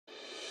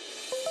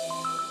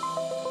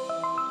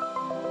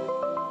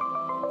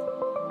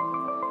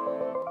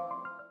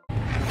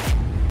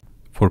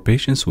For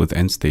patients with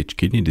end-stage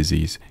kidney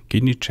disease,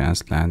 kidney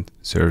transplant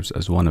serves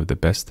as one of the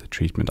best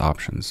treatment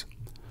options.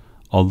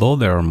 Although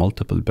there are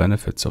multiple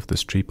benefits of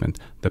this treatment,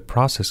 the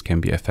process can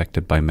be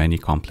affected by many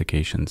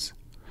complications.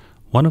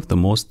 One of the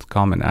most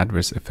common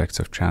adverse effects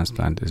of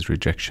transplant is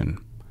rejection.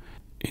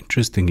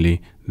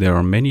 Interestingly, there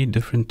are many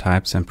different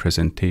types and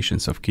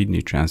presentations of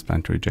kidney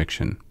transplant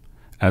rejection.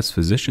 As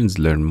physicians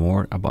learn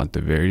more about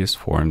the various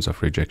forms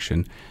of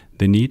rejection,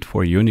 the need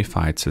for a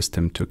unified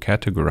system to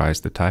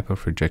categorize the type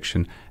of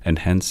rejection and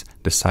hence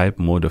decide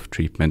mode of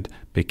treatment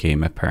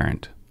became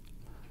apparent.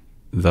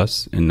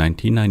 Thus, in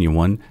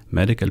 1991,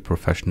 medical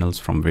professionals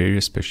from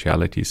various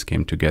specialties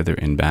came together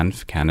in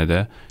BANFF,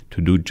 Canada,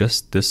 to do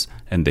just this,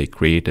 and they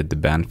created the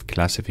BANFF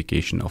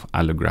classification of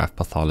allograft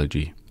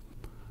pathology.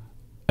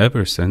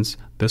 Ever since,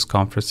 this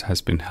conference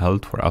has been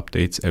held for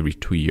updates every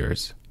 2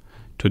 years.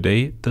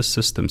 Today, this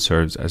system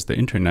serves as the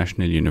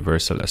International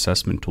Universal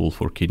Assessment Tool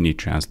for kidney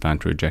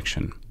transplant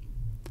rejection.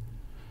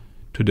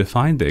 To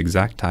define the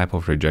exact type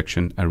of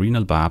rejection, a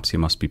renal biopsy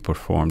must be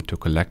performed to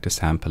collect a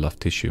sample of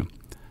tissue.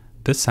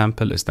 This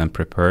sample is then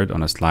prepared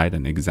on a slide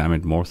and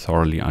examined more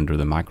thoroughly under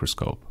the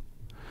microscope.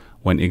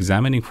 When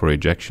examining for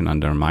rejection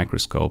under a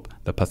microscope,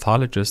 the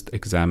pathologist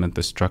examined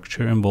the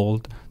structure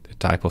involved, the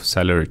type of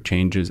cellular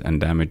changes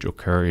and damage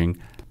occurring,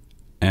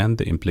 and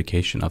the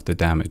implication of the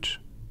damage.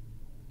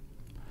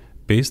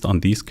 Based on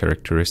these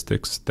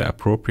characteristics, the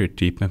appropriate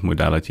treatment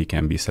modality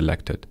can be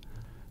selected.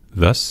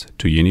 Thus,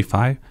 to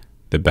unify,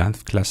 the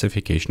BANFF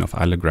classification of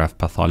allograft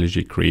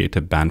pathology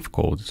created BANFF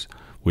codes,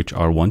 which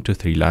are 1 to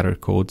 3 letter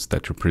codes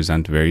that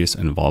represent various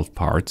involved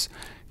parts,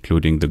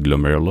 including the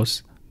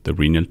glomerulus, the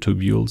renal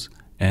tubules,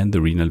 and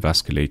the renal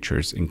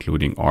vasculatures,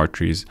 including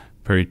arteries,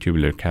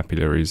 peritubular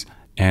capillaries,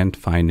 and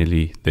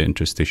finally, the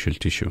interstitial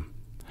tissue.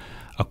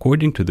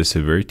 According to the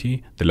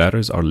severity, the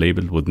letters are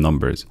labeled with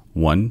numbers,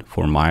 1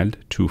 for mild,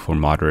 2 for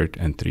moderate,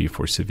 and 3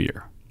 for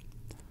severe.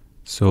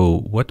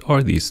 So, what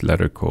are these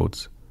letter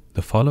codes?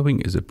 The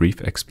following is a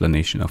brief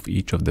explanation of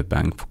each of the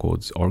BANFF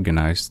codes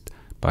organized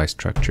by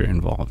structure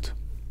involved.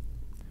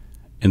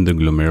 In the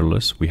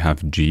glomerulus, we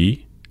have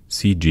G,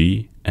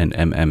 CG, and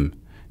MM.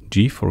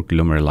 G for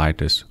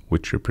glomerulitis,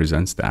 which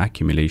represents the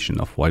accumulation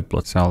of white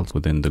blood cells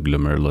within the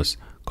glomerulus,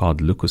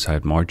 called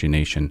leukocyte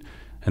margination,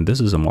 and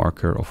this is a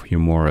marker of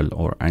humoral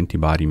or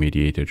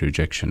antibody-mediated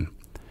rejection.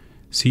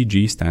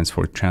 CG stands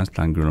for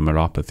transplant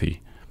glomerulopathy.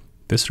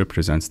 This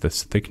represents the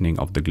thickening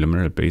of the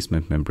glomerular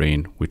basement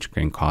membrane, which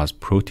can cause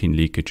protein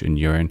leakage in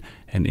urine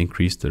and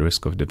increase the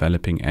risk of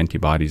developing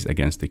antibodies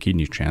against the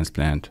kidney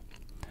transplant.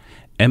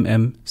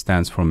 MM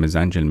stands for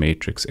mesangial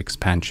matrix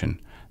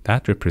expansion.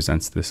 That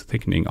represents the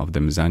thickening of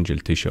the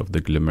mesangial tissue of the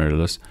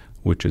glomerulus,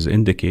 which is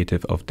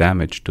indicative of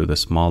damage to the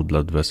small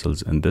blood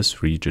vessels in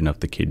this region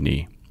of the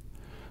kidney.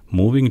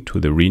 Moving to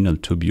the renal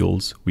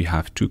tubules, we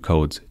have 2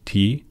 codes,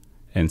 T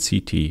and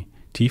CT.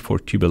 T for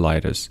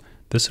tubulitis.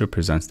 This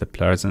represents the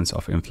presence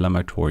of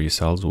inflammatory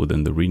cells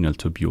within the renal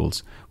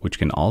tubules, which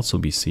can also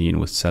be seen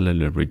with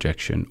cellular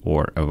rejection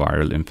or a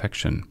viral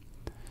infection.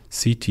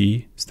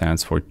 CT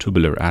stands for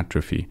tubular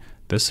atrophy.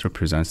 This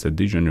represents the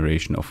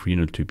degeneration of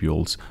renal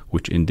tubules,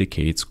 which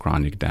indicates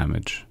chronic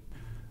damage.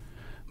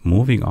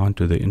 Moving on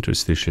to the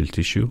interstitial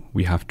tissue,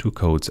 we have 2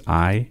 codes,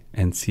 I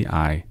and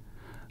CI.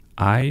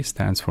 I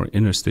stands for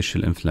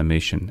interstitial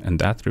inflammation, and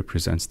that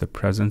represents the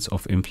presence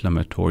of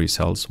inflammatory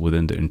cells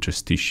within the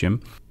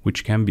interstitium,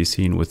 which can be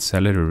seen with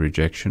cellular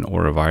rejection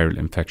or a viral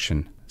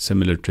infection,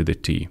 similar to the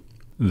T.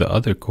 The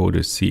other code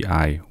is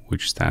CI,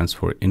 which stands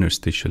for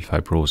interstitial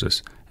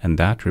fibrosis, and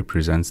that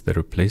represents the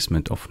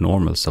replacement of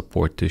normal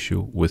support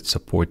tissue with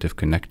supportive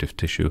connective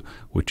tissue,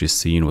 which is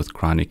seen with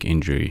chronic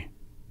injury.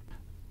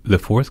 The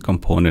fourth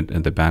component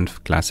in the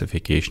BANFF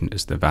classification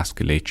is the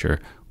vasculature,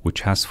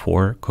 which has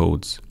 4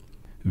 codes.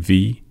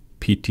 V,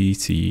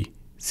 PTC,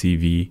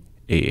 CV,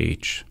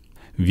 AH.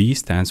 V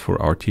stands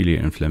for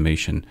arterial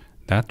inflammation.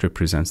 That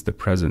represents the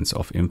presence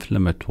of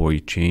inflammatory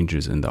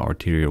changes in the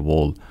arterial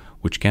wall,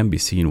 which can be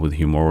seen with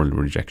humoral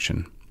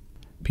rejection.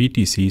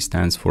 PTC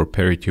stands for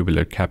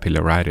peritubular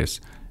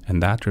capillaritis,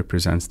 and that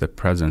represents the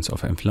presence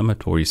of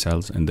inflammatory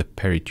cells in the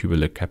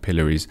peritubular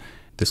capillaries.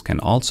 This can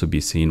also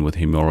be seen with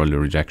humoral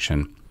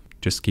rejection.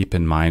 Just keep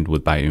in mind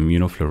with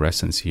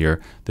bioimmunofluorescence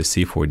here, the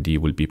C4D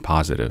will be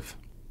positive.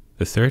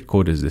 The third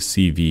code is the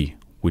CV,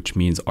 which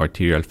means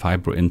arterial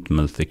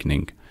fibrointimal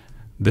thickening.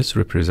 This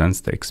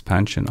represents the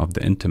expansion of the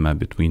intima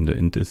between the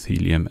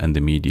endothelium and the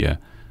media,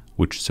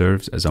 which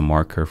serves as a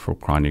marker for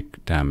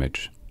chronic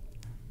damage.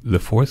 The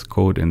fourth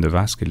code in the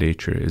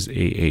vasculature is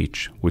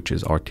AH, which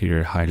is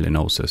arterial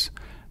hyalinosis.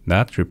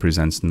 That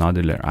represents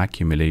nodular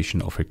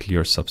accumulation of a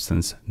clear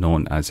substance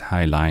known as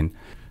hyaline,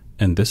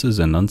 and this is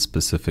a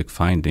non-specific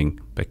finding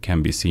but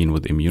can be seen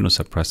with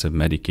immunosuppressive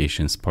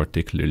medications,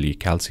 particularly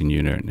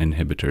calcineurin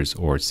inhibitors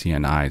or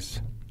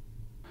CNIs.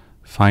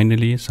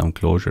 Finally, some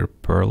closure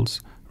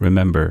pearls.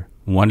 Remember,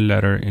 1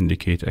 letter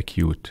indicate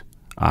acute,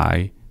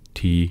 I,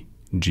 T,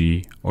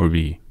 G, or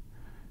V.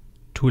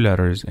 2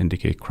 letters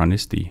indicate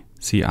chronicity,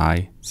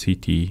 CI,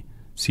 CT,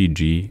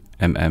 CG,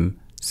 MM,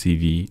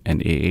 CV,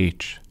 and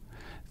AH.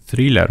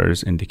 3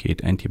 letters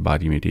indicate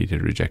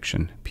antibody-mediated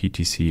rejection,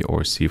 PTC or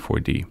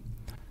C4D.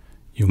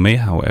 You may,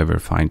 however,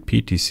 find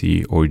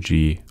PTC or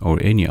G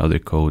or any other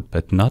code,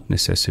 but not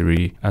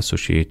necessarily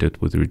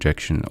associated with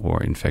rejection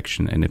or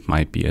infection, and it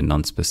might be a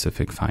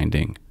non-specific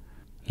finding.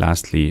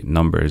 Lastly,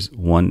 numbers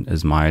 1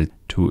 is mild,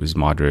 2 is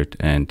moderate,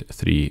 and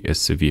 3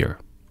 is severe.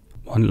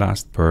 One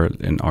last pearl: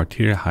 in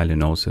arterial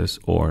hyalinosis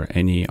or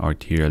any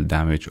arterial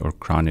damage or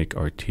chronic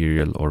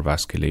arterial or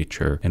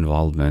vasculature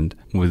involvement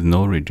with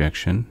no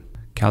rejection,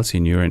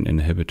 calcineurin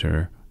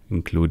inhibitor,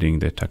 including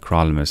the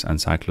tacrolimus and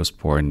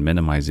cyclosporin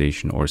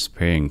minimization or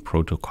sparing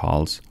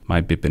protocols,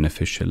 might be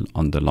beneficial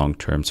on the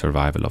long-term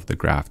survival of the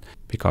graft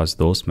because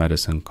those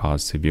medicines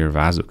cause severe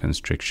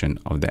vasoconstriction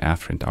of the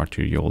afferent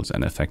arterioles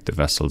and affect the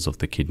vessels of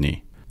the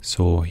kidney.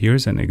 So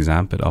here's an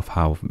example of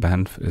how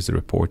BANFF is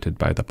reported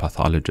by the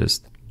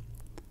pathologist.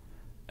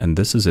 And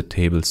this is a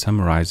table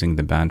summarizing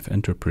the BANFF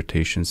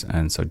interpretations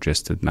and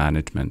suggested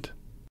management.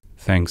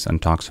 Thanks and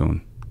talk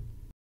soon.